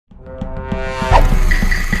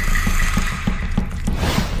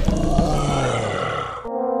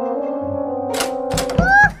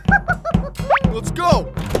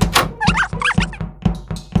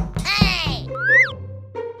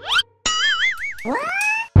Oh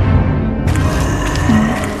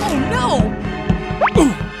no!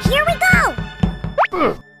 Here we go!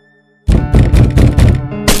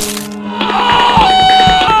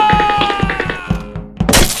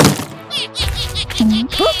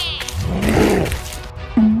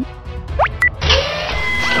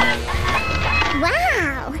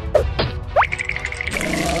 Wow!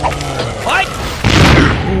 What?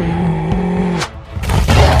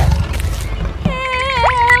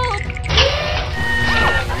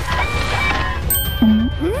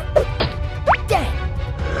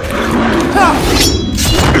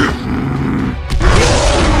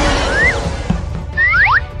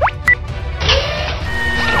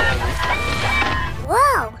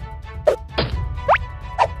 Whoa!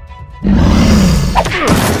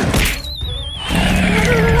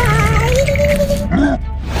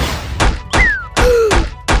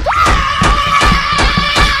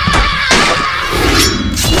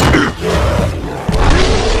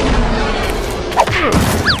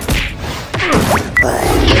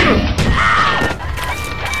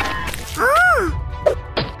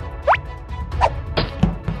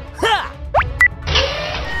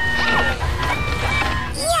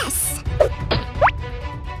 Yes! Yes!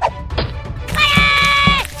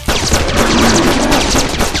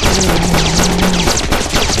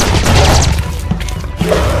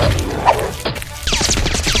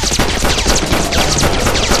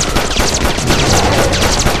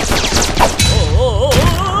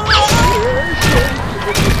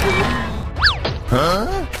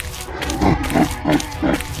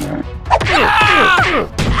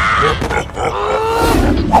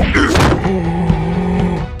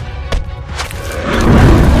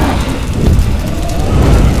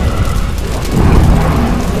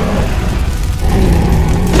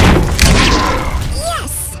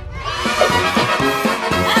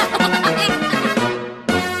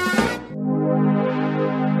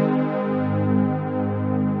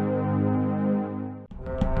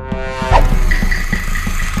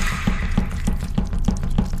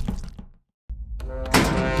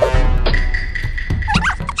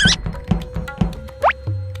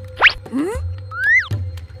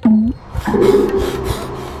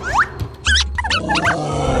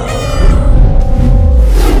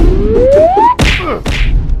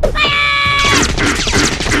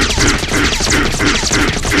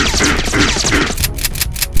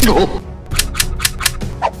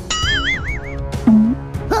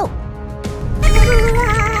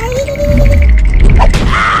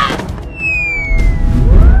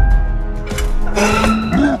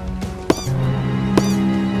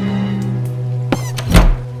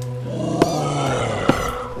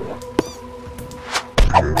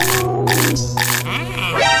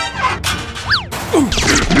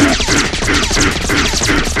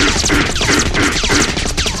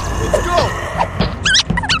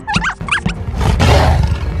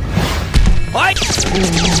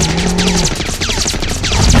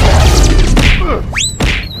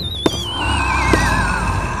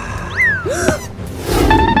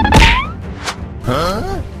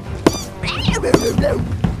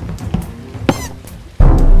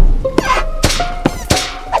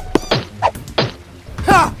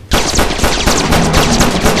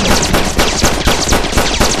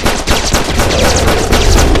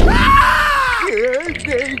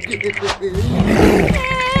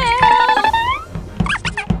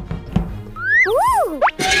 Woo!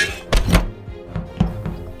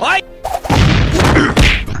 What?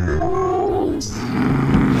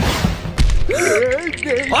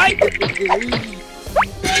 What?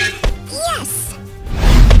 Yes!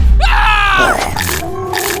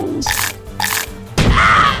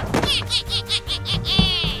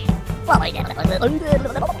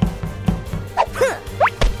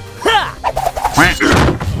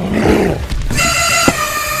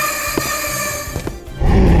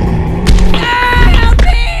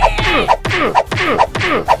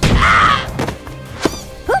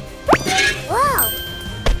 Whoa!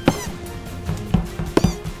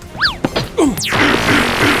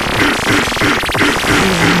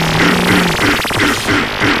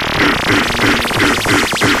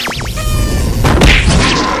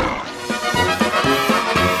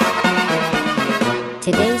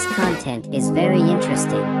 Today's content is very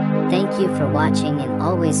interesting. Thank you for watching and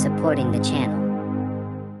always supporting the channel.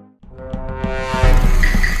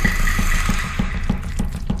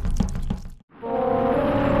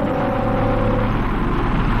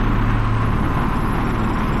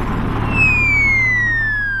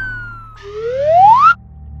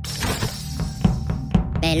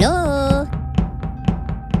 Hello?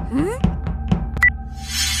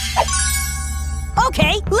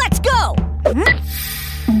 Okay, let's go! Woohoo!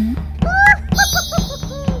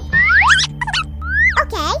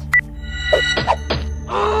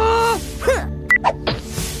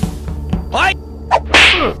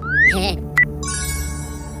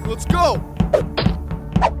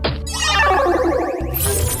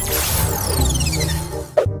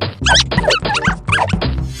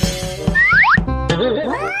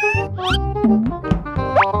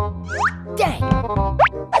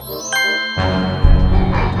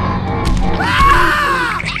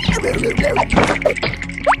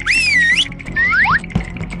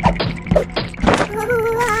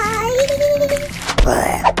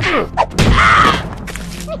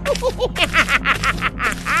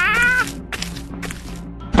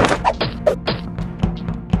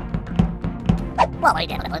 Well, I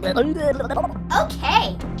did.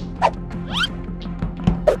 Okay.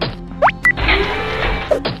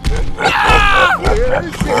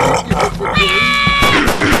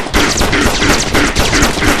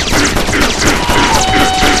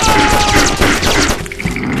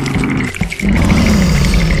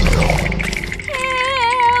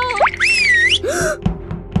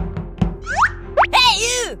 Hey,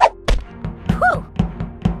 you! Whew.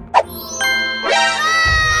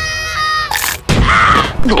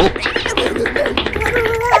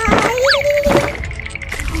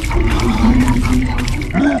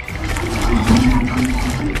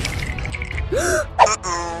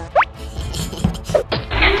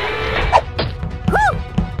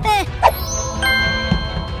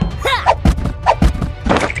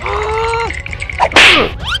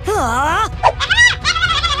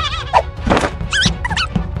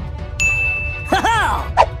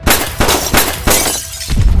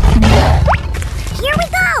 Here we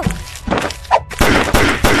go!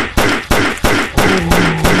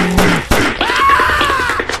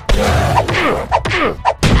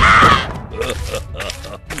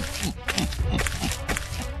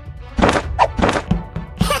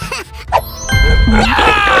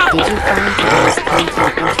 Did you find today's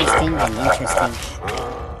content interesting and interesting?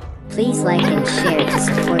 Please like and share to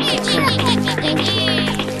support the channel. Thank you.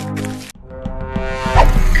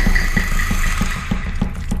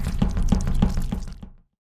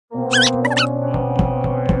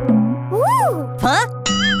 Woo! Huh?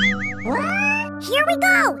 Here we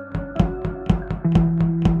go!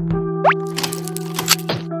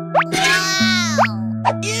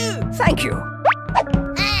 You! Thank you.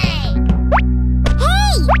 Hey!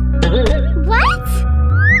 What?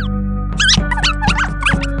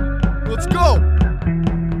 Let's go!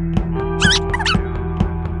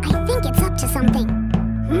 I think it's up to something.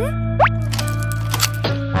 Hmm?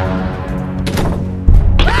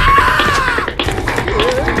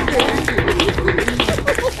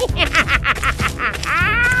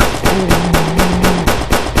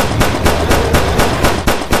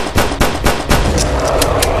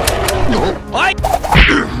 Oi!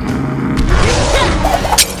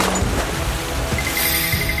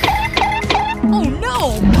 Oh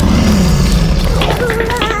no!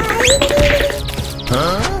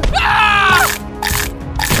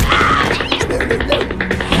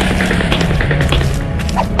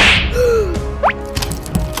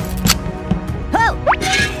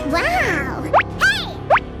 Wow!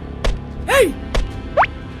 Hey! Hey!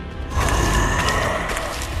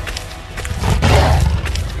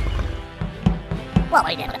 Well,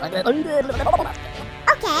 I did. Okay.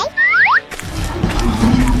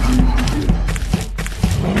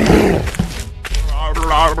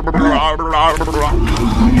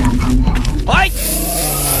 Oi!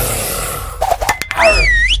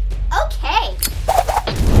 Okay.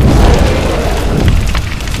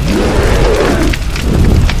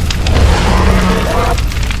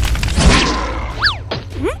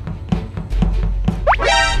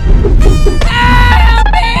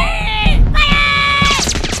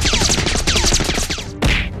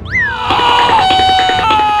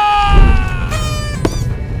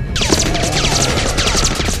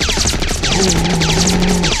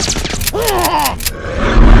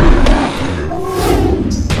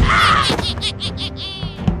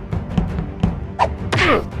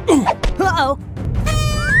 Uh-oh!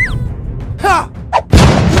 Ha!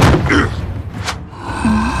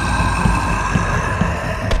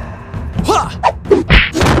 Ha!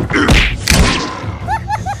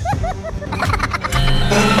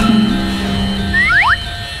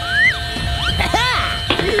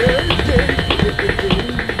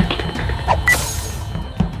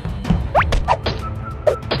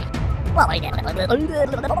 Well, I did.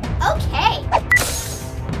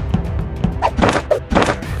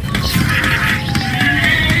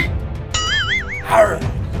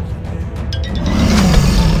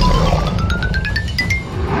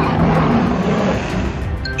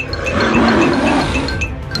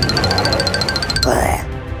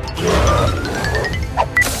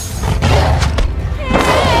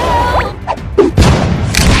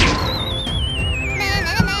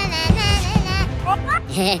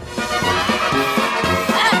 Okay.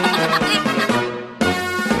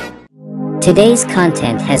 Today's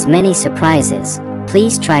content has many surprises.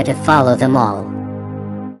 Please try to follow them all.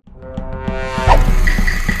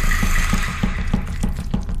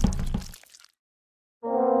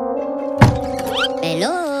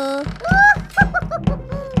 Hello?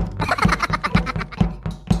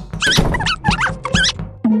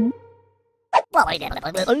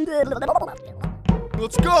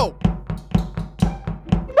 Let's go!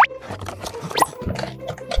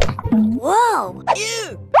 Whoa!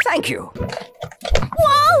 Ew! Thank you.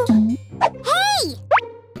 Whoa! Hey!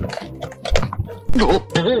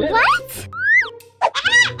 What?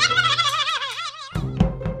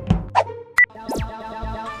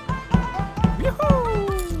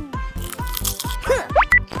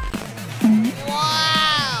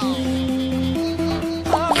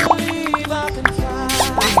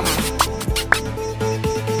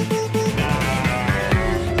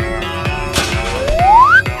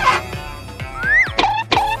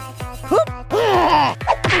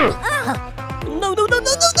 No, no, no,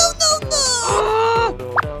 no, no, no, no, no!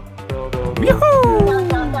 Yoo-hoo!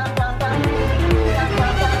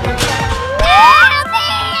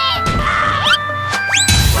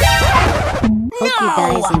 Hope you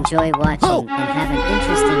guys enjoy watching and have an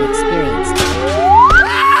interesting experience.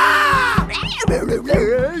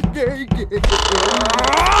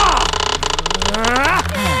 Uh-oh!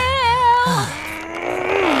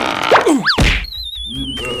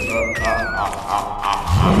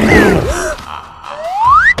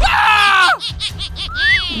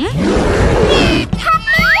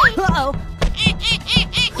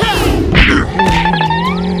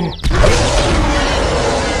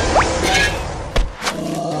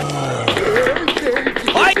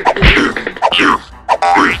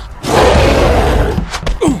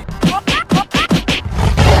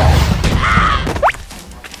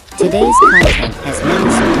 Today's content has many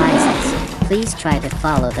surprises. Please try to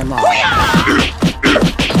follow them all.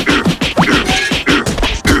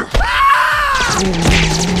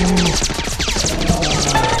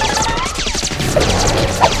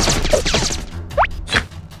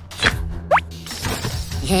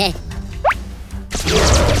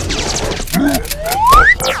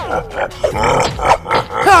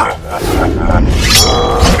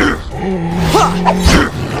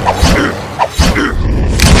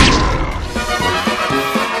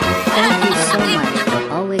 Thank you so much for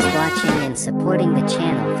always watching and supporting the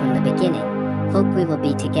channel from the beginning. Hope we will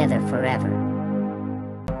be together forever.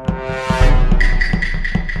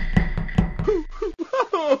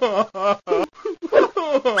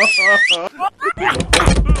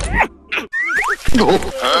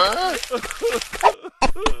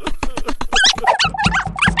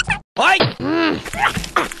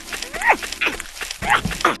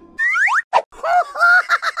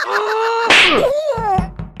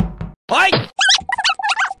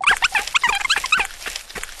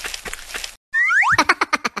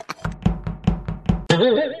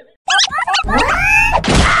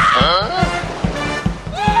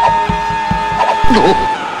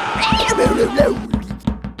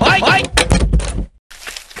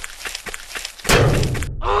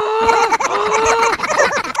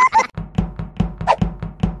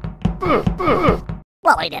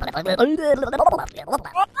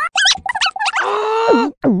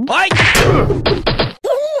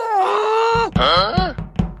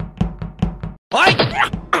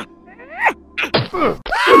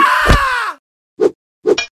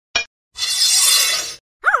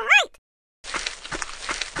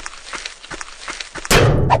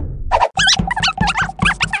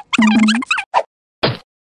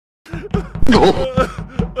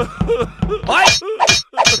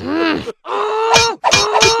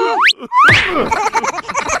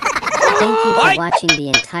 Thank you for watching the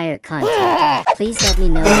entire content. Please let me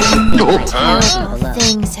know what you think by commenting below.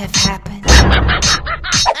 Things have happened.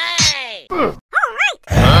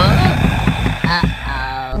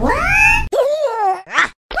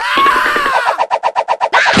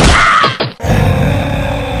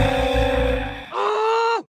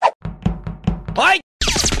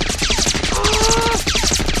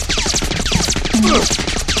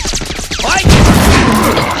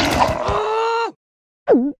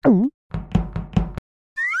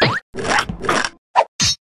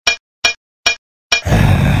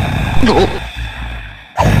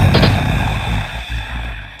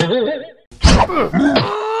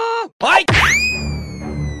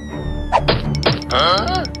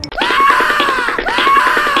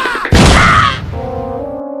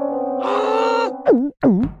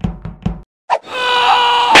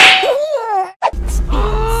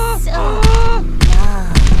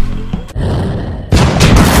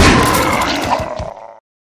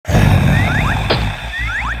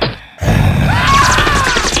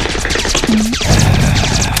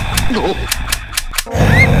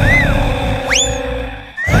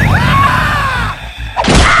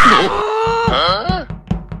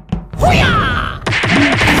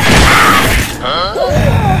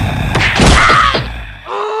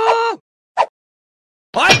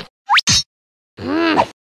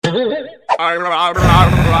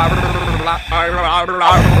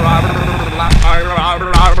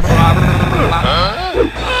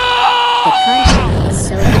 content is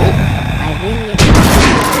so good. I really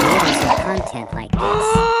appreciate more content like this.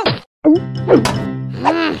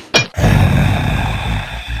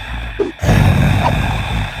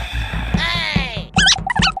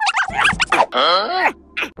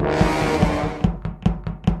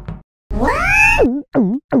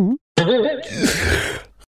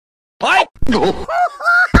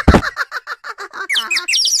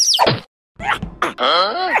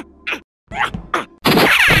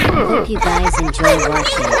 Hope you guys enjoy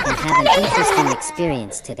watching and have an interesting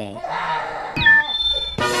experience today.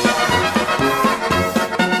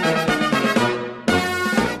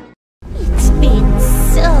 It's been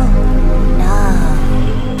so long.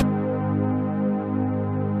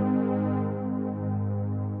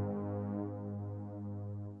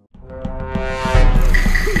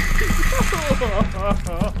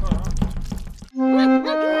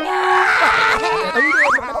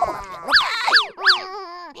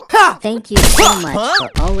 Thank you so much for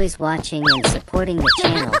always watching and supporting the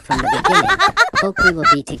channel from the beginning. Hope we will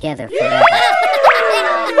be together forever.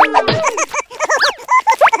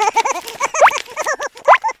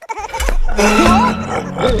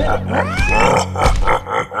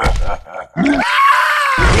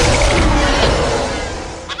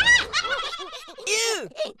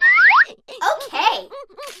 Okay.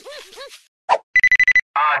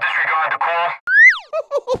 Disregard the call.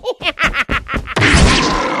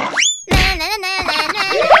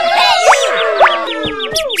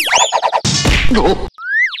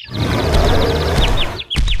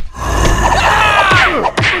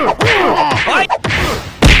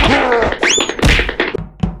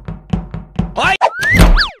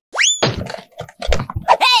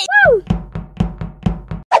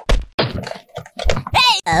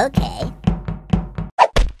 Okay.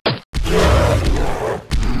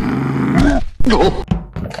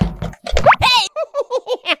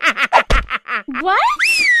 What?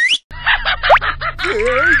 Which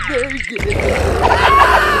one of you guys do you like the most?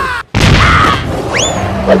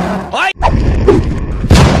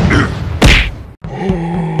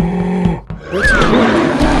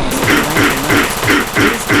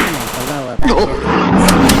 Please comment below about your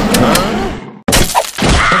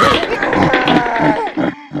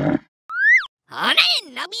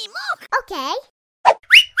Okay.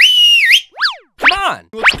 Come on!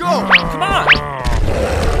 Let's go! Come on!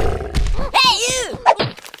 Hey, you!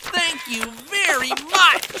 Thank you very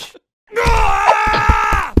much!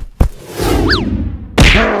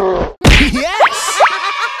 Yes!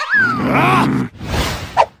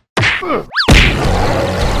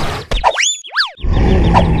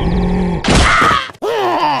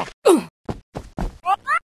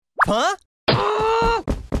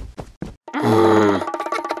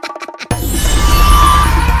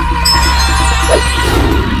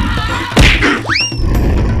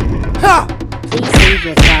 Huh? Please leave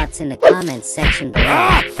your thoughts in the comments section below.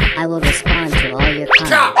 I will respond to all your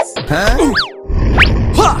comments. Huh?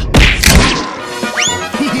 Ha!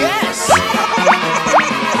 Yes!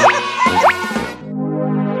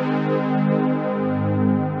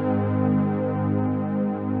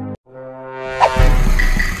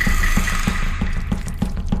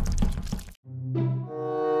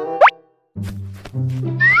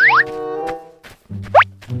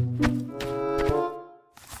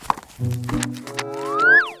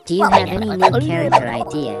 Do you have any new character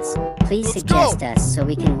ideas? Please suggest us so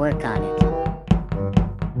we can work on it.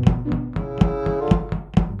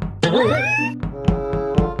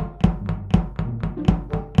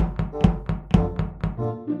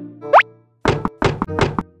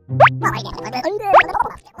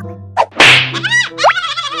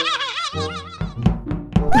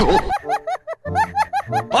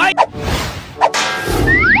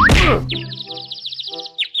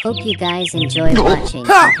 Hope you guys enjoy watching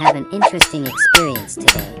and have an interesting experience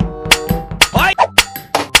today.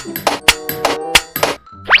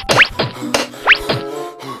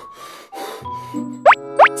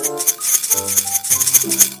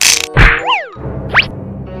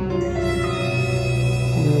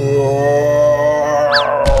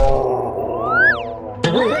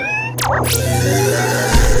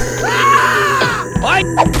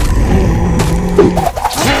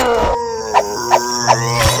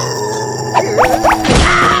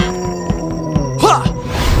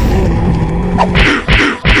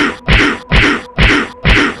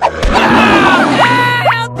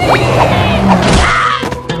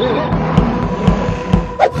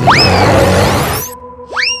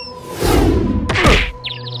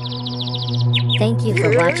 Thank you for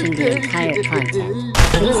watching the entire content.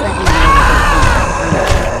 Please let me know what you think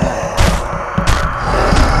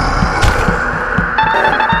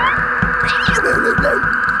in the comments below.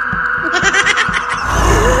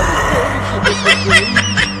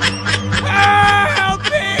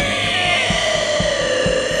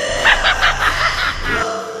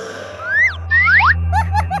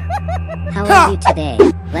 How are you today?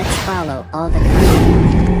 Let's follow all the comments.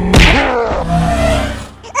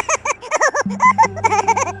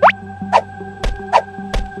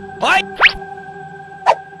 What?